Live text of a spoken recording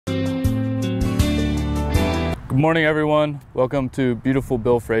Good morning, everyone. Welcome to beautiful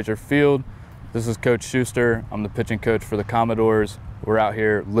Bill Fraser Field. This is Coach Schuster. I'm the pitching coach for the Commodores. We're out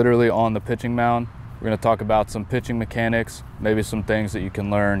here literally on the pitching mound. We're going to talk about some pitching mechanics, maybe some things that you can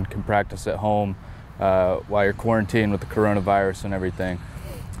learn, can practice at home while you're quarantined with the coronavirus and everything.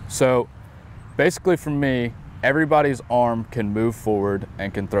 So basically for me, everybody's arm can move forward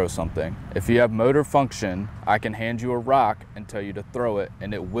and can throw something. If you have motor function, I can hand you a rock and tell you to throw it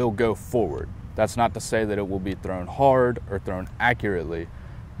and it will go forward. That's not to say that it will be thrown hard or thrown accurately,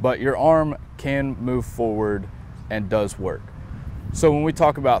 but your arm can move forward and does work. So when we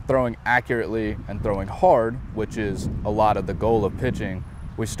talk about throwing accurately and throwing hard, which is a lot of the goal of pitching,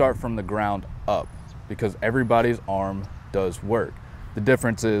 we start from the ground up because everybody's arm does work. The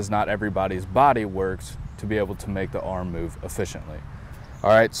difference is not everybody's body works to be able to make the arm move efficiently. All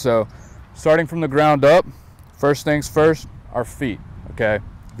right, so starting from the ground up, first things first, our feet, okay?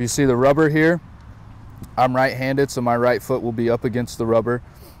 If you see the rubber here, I'm right-handed, so my right foot will be up against the rubber.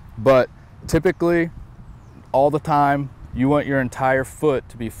 But typically, all the time, you want your entire foot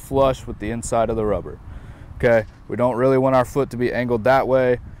to be flush with the inside of the rubber, okay? We don't really want our foot to be angled that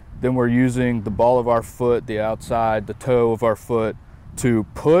way. Then we're using the ball of our foot, the outside, the toe of our foot to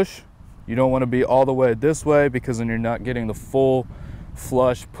push. You don't want to be all the way this way because then you're not getting the full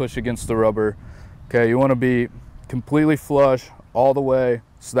flush push against the rubber, okay? You want to be completely flush all the way,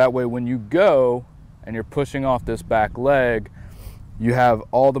 so that way when you go and you're pushing off this back leg, you have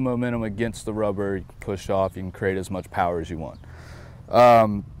all the momentum against the rubber. You can push off, you can create as much power as you want.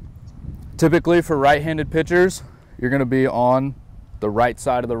 Typically for right-handed pitchers, you're going to be on the right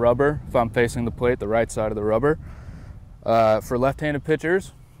side of the rubber. If I'm facing the plate, the right side of the rubber. For left-handed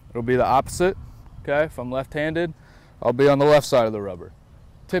pitchers, it'll be the opposite, okay? If I'm left-handed, I'll be on the left side of the rubber,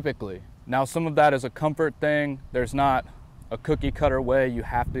 typically. Now some of that is a comfort thing. There's not a cookie cutter way, you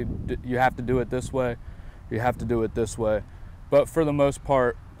have to do it this way, you have to do it this way. But for the most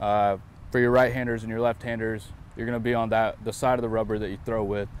part, for your right-handers and your left-handers, you're going to be on the side of the rubber that you throw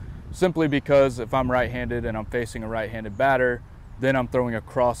with, simply because if I'm right-handed and I'm facing a right-handed batter, then I'm throwing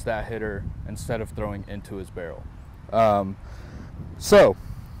across that hitter instead of throwing into his barrel. So,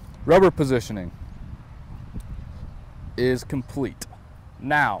 rubber positioning is complete.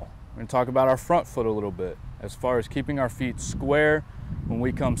 Now, we're going to talk about our front foot a little bit as far as keeping our feet square when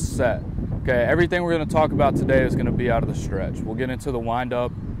we come set. Okay, everything we're going to talk about today is going to be out of the stretch. We'll get into the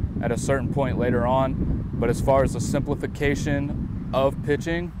windup at a certain point later on, but as far as the simplification of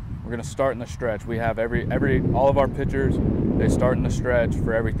pitching, we're going to start in the stretch. We have all of our pitchers, they start in the stretch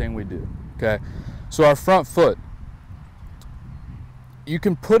for everything we do. Okay, so our front foot, you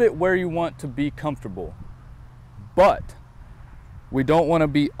can put it where you want to be comfortable, but we don't want to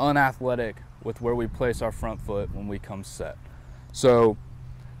be unathletic with where we place our front foot when we come set. So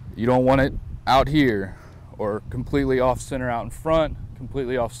you don't want it out here or completely off center out in front,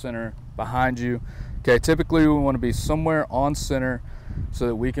 completely off center behind you. Okay, typically we want to be somewhere on center so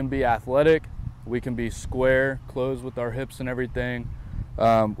that we can be athletic, we can be square, closed with our hips and everything,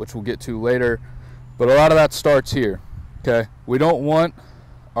 which we'll get to later. But a lot of that starts here, okay? We don't want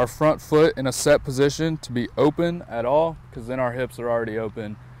our front foot in a set position to be open at all, because then our hips are already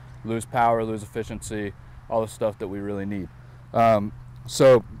open, lose power, lose efficiency, all the stuff that we really need.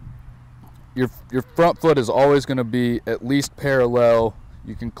 So your front foot is always going to be at least parallel.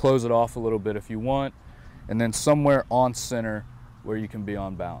 You can close it off a little bit if you want, and then somewhere on center where you can be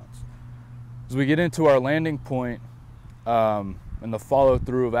on balance. As we get into our landing point and the follow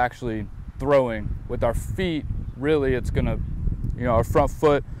through of actually throwing with our feet, really it's going to, our front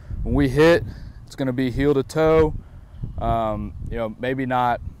foot, when we hit, it's going to be heel to toe. Maybe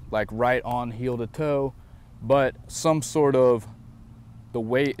not like right on heel to toe, but some sort of, the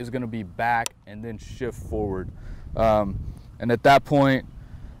weight is going to be back and then shift forward. And at that point,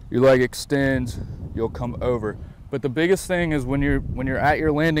 your leg extends, you'll come over. But the biggest thing is when you're at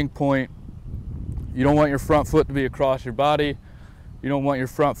your landing point, you don't want your front foot to be across your body. You don't want your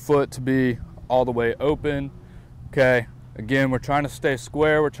front foot to be all the way open, okay? Again, we're trying to stay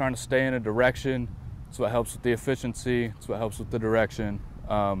square, we're trying to stay in a direction. That's what helps with the efficiency, that's what helps with the direction,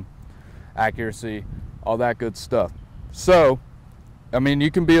 accuracy, all that good stuff. So, I mean, you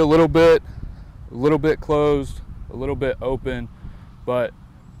can be a little bit closed, a little bit open, but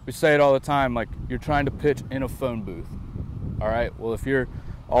we say it all the time, like you're trying to pitch in a phone booth. All right, well, if you're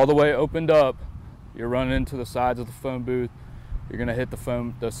all the way opened up, you're running into the sides of the phone booth, you're gonna hit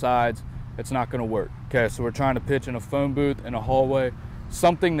the sides, it's not gonna work. Okay, so we're trying to pitch in a phone booth, in a hallway,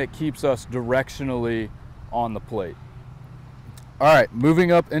 something that keeps us directionally on the plate. All right,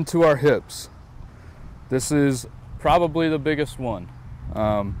 moving up into our hips. This is probably the biggest one.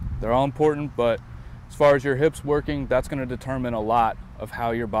 They're all important, but As far as your hips working, that's going to determine a lot of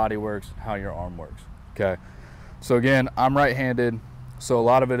how your body works, how your arm works. Okay, so again, I'm right-handed, so a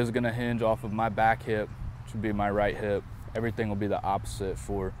lot of it is going to hinge off of my back hip, which would be my right hip. Everything will be the opposite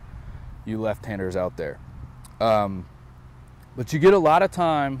for you left-handers out there. But you get a lot of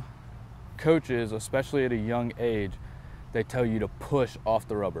time, coaches, especially at a young age, they tell you to push off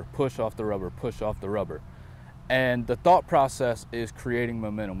the rubber, push off the rubber, push off the rubber. And the thought process is creating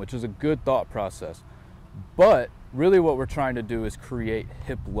momentum, which is a good thought process. But really what we're trying to do is create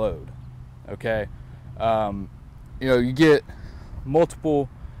hip load, okay? You know, you get multiple,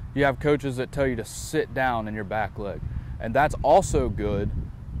 you have coaches that tell you to sit down in your back leg. And that's also good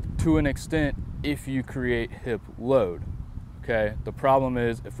to an extent if you create hip load, okay? The problem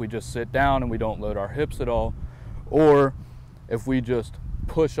is if we just sit down and we don't load our hips at all, or if we just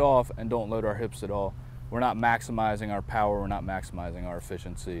push off and don't load our hips at all, we're not maximizing our power, we're not maximizing our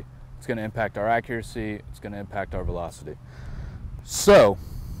efficiency. It's going to impact our accuracy, it's going to impact our velocity. So,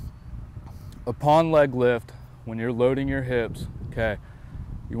 upon leg lift, when you're loading your hips, okay,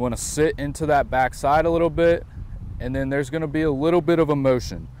 you want to sit into that back side a little bit, and then there's going to be a little bit of a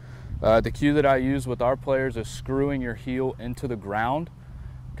motion. The cue that I use with our players is screwing your heel into the ground,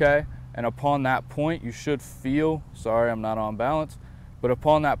 okay? And upon that point, you should feel, sorry, I'm not on balance, but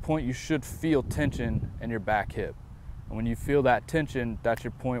upon that point, you should feel tension in your back hip. And when you feel that tension, that's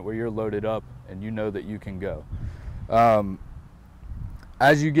your point where you're loaded up and you know that you can go.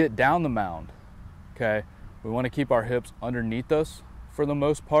 As you get down the mound, okay, we want to keep our hips underneath us for the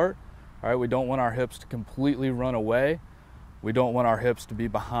most part. All right, we don't want our hips to completely run away. We don't want our hips to be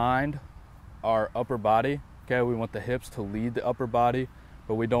behind our upper body. Okay, we want the hips to lead the upper body,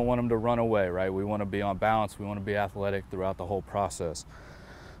 but we don't want them to run away, right? We want to be on balance. We want to be athletic throughout the whole process.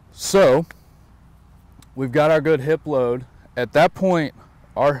 So we've got our good hip load. At that point,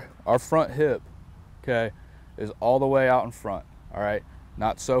 our front hip, okay, is all the way out in front, all right?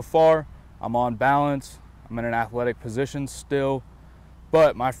 Not so far. I'm on balance. I'm in an athletic position still,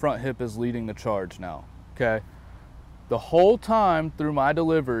 but my front hip is leading the charge now, okay? The whole time through my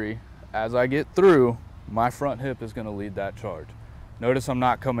delivery, as I get through, my front hip is going to lead that charge. Notice I'm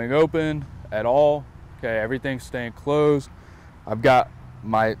not coming open at all, okay? Everything's staying closed. I've got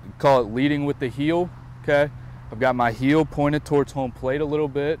my, call it leading with the heel, okay? I've got my heel pointed towards home plate a little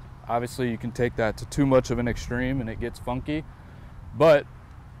bit. Obviously, you can take that to too much of an extreme and it gets funky, but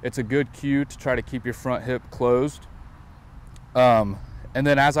it's a good cue to try to keep your front hip closed. And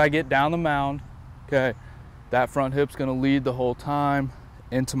then as I get down the mound, okay, that front hip's gonna lead the whole time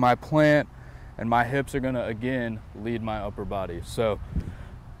into my plant, and my hips are gonna, again, lead my upper body. So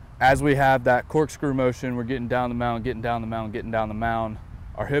as we have that corkscrew motion, we're getting down the mound, getting down the mound, getting down the mound.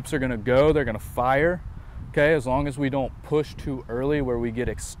 Our hips are gonna go, they're gonna fire, okay? As long as we don't push too early where we get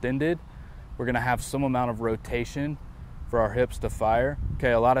extended, we're gonna have some amount of rotation for our hips to fire.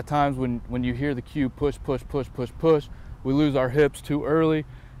 Okay, a lot of times when you hear the cue push, push, push, push, push, we lose our hips too early.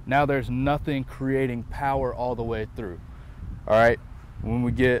 Now there's nothing creating power all the way through. All right, when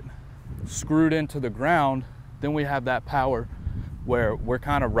we get screwed into the ground, then we have that power where we're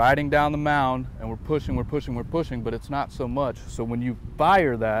kind of riding down the mound and we're pushing, we're pushing, we're pushing, but it's not so much. So when you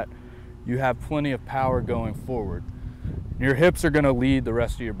fire that, you have plenty of power going forward. Your hips are gonna lead the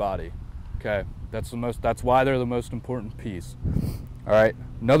rest of your body, okay? That's why they're the most important piece. All right,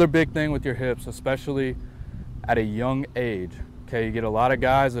 another big thing with your hips, especially at a young age, okay, you get a lot of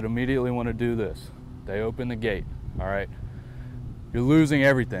guys that immediately want to do this. They open the gate, all right? You're losing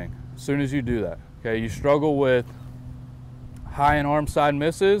everything as soon as you do that, okay? You struggle with high and arm side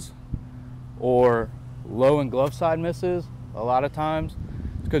misses or low and glove side misses a lot of times.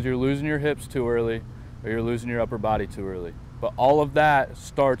 It's because you're losing your hips too early or you're losing your upper body too early. But all of that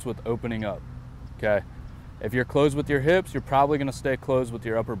starts with opening up, okay? If you're closed with your hips, you're probably going to stay closed with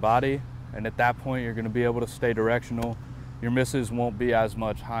your upper body, and at that point you're going to be able to stay directional. Your misses won't be as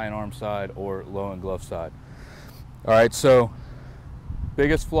much high and arm side or low and glove side. All right, so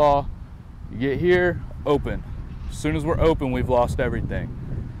biggest flaw, you get here, open. As soon as we're open, we've lost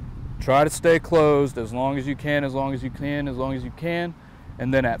everything. Try to stay closed as long as you can, as long as you can, as long as you can,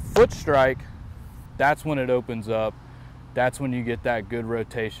 and then at foot strike, that's when it opens up. That's when you get that good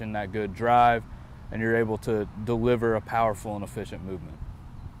rotation, that good drive, and you're able to deliver a powerful and efficient movement.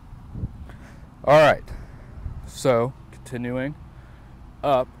 All right, so continuing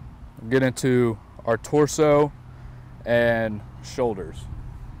up, we'll get into our torso and shoulders.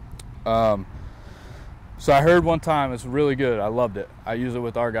 So I heard one time, it's really good, I loved it. I use it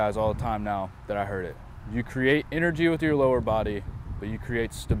with our guys all the time now that I heard it. You create energy with your lower body, but you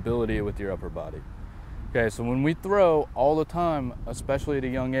create stability with your upper body. Okay, so when we throw all the time, especially at a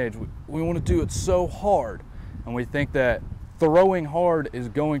young age, we want to do it so hard. And we think that throwing hard is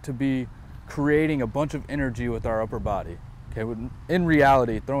going to be creating a bunch of energy with our upper body. Okay, in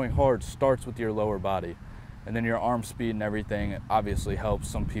reality, throwing hard starts with your lower body. And then your arm speed and everything obviously helps.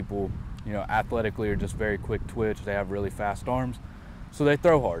 Some people, you know, athletically are just very quick twitch. They have really fast arms, so they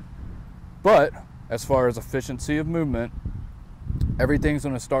throw hard. But as far as efficiency of movement, everything's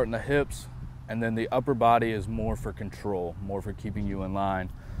going to start in the hips, and then the upper body is more for control, more for keeping you in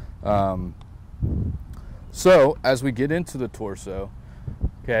line. So as we get into the torso,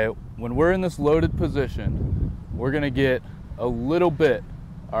 okay, when we're in this loaded position, we're going to get a little bit,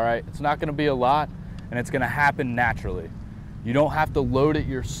 all right? It's not going to be a lot, and it's going to happen naturally. You don't have to load it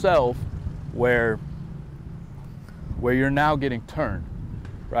yourself where you're now getting turned,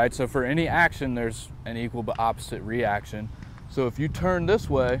 right? So for any action, there's an equal but opposite reaction. So if you turn this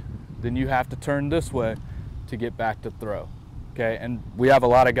way, then you have to turn this way to get back to throw, okay? And we have a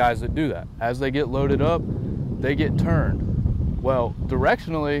lot of guys that do that. As they get loaded up, they get turned. Well,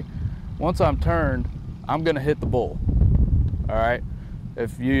 directionally, once I'm turned, I'm gonna hit the bull, all right?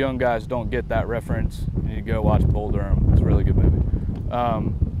 If you young guys don't get that reference, you need to go watch Bull Durham. It's a really good movie.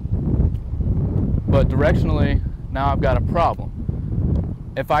 But directionally, now I've got a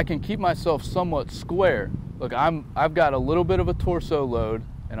problem. If I can keep myself somewhat square, look, I've got a little bit of a torso load,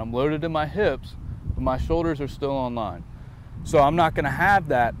 and I'm loaded in my hips, but my shoulders are still on line. So I'm not gonna have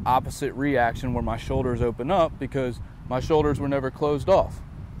that opposite reaction where my shoulders open up because my shoulders were never closed off.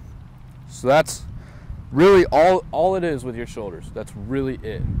 So that's really all it is with your shoulders. That's really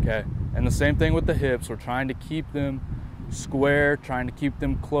it, okay? And the same thing with the hips. We're trying to keep them square, trying to keep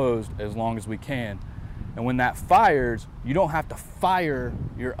them closed as long as we can. And when that fires, you don't have to fire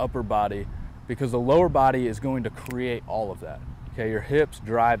your upper body because the lower body is going to create all of that. Okay, your hips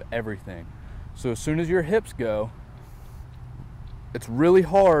drive everything. So as soon as your hips go, it's really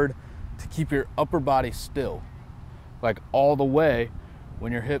hard to keep your upper body still, like all the way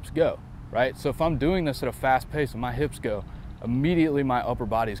when your hips go, right? So if I'm doing this at a fast pace and my hips go, immediately my upper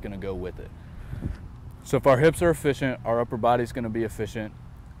body is going to go with it. So if our hips are efficient, our upper body is going to be efficient,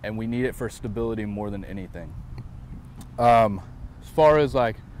 and we need it for stability more than anything. As far as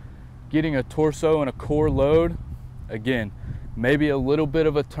like getting a torso and a core load, again, maybe a little bit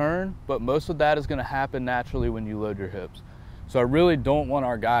of a turn, but most of that is going to happen naturally when you load your hips. So I really don't want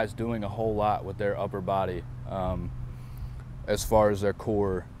our guys doing a whole lot with their upper body as far as their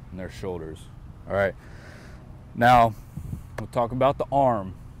core and their shoulders. All right, now we'll talk about the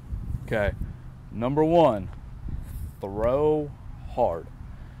arm. Okay, number one, throw hard.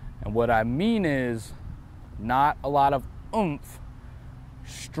 And what I mean is not a lot of oomph,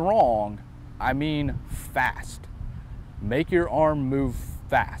 strong, I mean fast. Make your arm move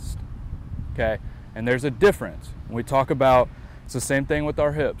fast, okay? And there's a difference. When we talk about, it's the same thing with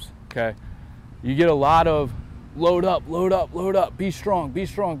our hips, okay? You get a lot of load up, load up, load up, be strong, be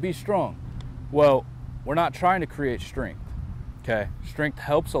strong, be strong. Well, we're not trying to create strength, okay? Strength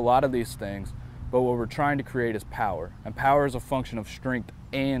helps a lot of these things, but what we're trying to create is power. And power is a function of strength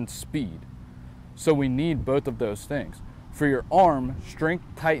and speed. So we need both of those things. For your arm, strength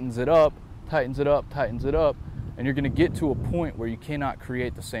tightens it up, tightens it up, tightens it up, and you're going to get to a point where you cannot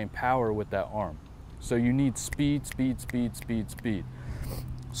create the same power with that arm. So you need speed, speed, speed, speed, speed.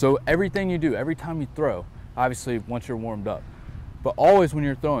 So everything you do, every time you throw, obviously once you're warmed up, but always when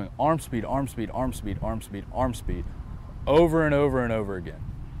you're throwing, arm speed, arm speed, arm speed, arm speed, arm speed, over and over and over again.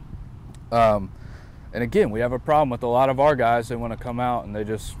 And again, we have a problem with a lot of our guys. They want to come out and they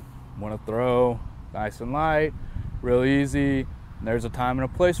just want to throw nice and light, real easy. And there's a time and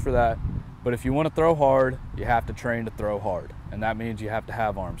a place for that. But if you want to throw hard, you have to train to throw hard. And that means you have to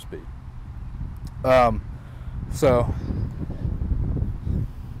have arm speed. So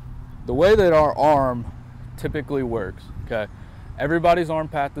the way that our arm typically works, okay, everybody's arm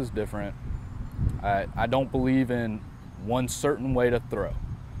path is different. I don't believe in one certain way to throw.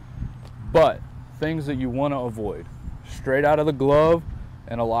 But things that you want to avoid: straight out of the glove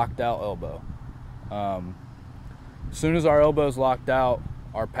and a locked out elbow. As soon as our elbow is locked out,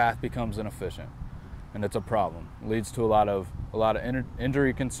 our path becomes inefficient, and it's a problem. It leads to a lot of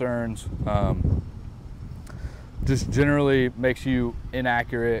injury concerns. Just generally makes you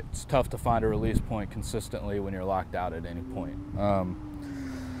inaccurate. It's tough to find a release point consistently when you're locked out at any point.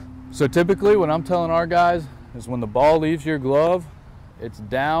 So typically what I'm telling our guys is when the ball leaves your glove, it's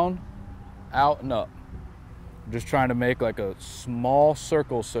down, out, and up. I'm just trying to make like a small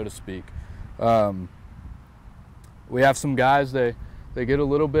circle, so to speak. We have some guys, they get a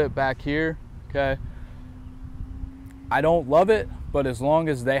little bit back here, okay? I don't love it, but as long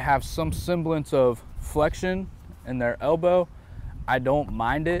as they have some semblance of flexion in their elbow, I don't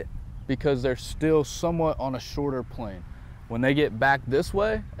mind it because they're still somewhat on a shorter plane. When they get back this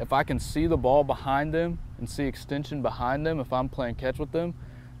way, if I can see the ball behind them and see extension behind them, if I'm playing catch with them,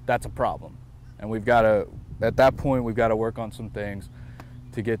 that's a problem. And we've got to, at that point, we've got to work on some things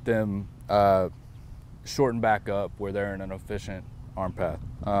to get them shortened back up where they're in an efficient arm path.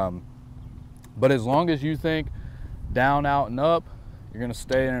 But as long as you think down, out, and up, you're going to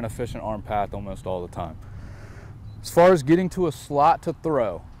stay in an efficient arm path almost all the time. As far as getting to a slot to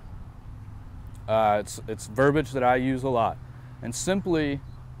throw, it's verbiage that I use a lot. And simply,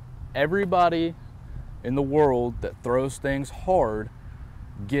 everybody in the world that throws things hard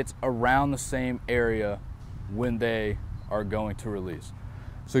gets around the same area when they are going to release.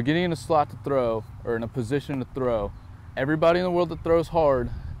 So getting in a slot to throw, or in a position to throw, everybody in the world that throws hard,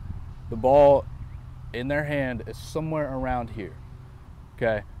 the ball in their hand is somewhere around here.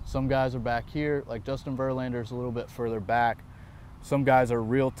 Okay, some guys are back here, like Justin Verlander's a little bit further back. Some guys are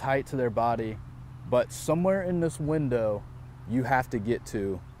real tight to their body, but somewhere in this window you have to get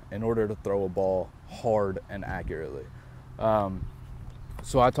to in order to throw a ball hard and accurately.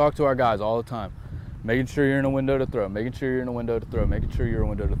 So I talk to our guys all the time, making sure you're in a window to throw, making sure you're in a window to throw, making sure you're in a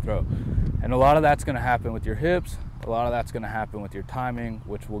window to throw. And a lot of that's going to happen with your hips. A lot of that's going to happen with your timing,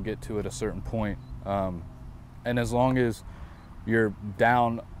 which we'll get to at a certain point. And as long as you're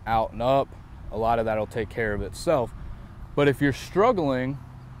down, out, and up, a lot of that will take care of itself. But if you're struggling,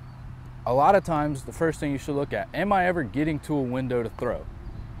 a lot of times the first thing you should look at, am I ever getting to a window to throw?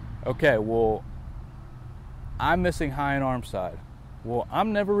 Okay, well, I'm missing high and arm side. Well,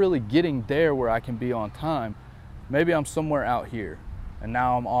 I'm never really getting there where I can be on time. Maybe I'm somewhere out here, and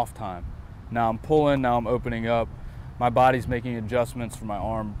now I'm off time. Now I'm pulling, now I'm opening up. My body's making adjustments for my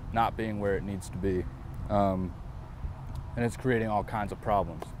arm not being where it needs to be. And it's creating all kinds of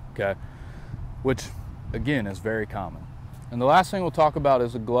problems, okay? Which, again, is very common. And the last thing we'll talk about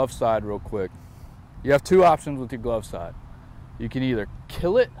is the glove side real quick. You have two options with your glove side. You can either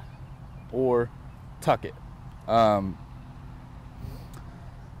kill it or tuck it.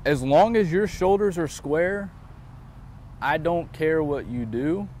 As long as your shoulders are square, I don't care what you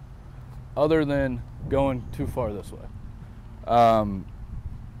do other than going too far this way. And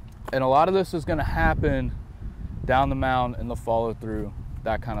a lot of this is going to happen down the mound and the follow through,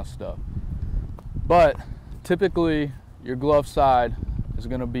 that kind of stuff. But typically your glove side is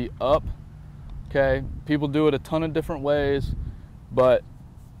going to be up. Okay, people do it a ton of different ways, but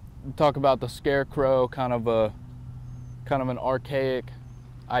talk about the scarecrow, kind of an archaic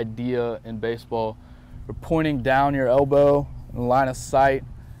idea in baseball. You're pointing down your elbow in line of sight.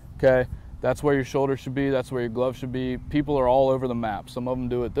 Okay, that's where your shoulder should be, that's where your glove should be. People are all over the map. Some of them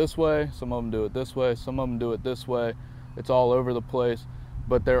do it this way, some of them do it this way, some of them do it this way. It's all over the place,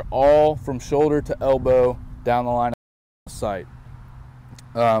 but they're all from shoulder to elbow down the line of sight.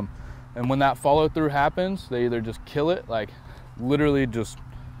 And when that follow through happens, they either just kill it, like literally just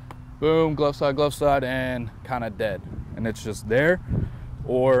boom, glove side, and kind of dead. And it's just there.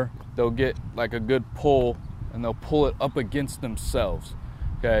 Or they'll get like a good pull and they'll pull it up against themselves.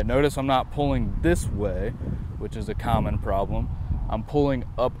 Okay, notice I'm not pulling this way, which is a common problem. I'm pulling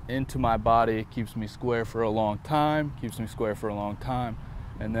up into my body, keeps me square for a long time,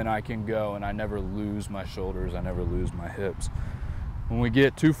 and then I can go and I never lose my shoulders, I never lose my hips. When we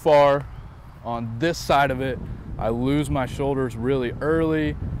get too far on this side of it, I lose my shoulders really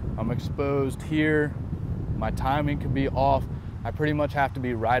early. I'm exposed here. My timing can be off. I pretty much have to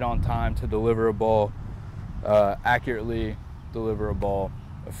be right on time to deliver a ball accurately, deliver a ball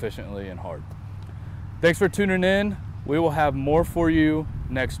efficiently and hard. Thanks for tuning in. We will have more for you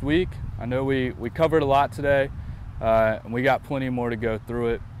next week. I know we covered a lot today, and we got plenty more to go through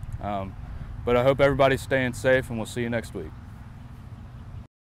it. But I hope everybody's staying safe, and we'll see you next week.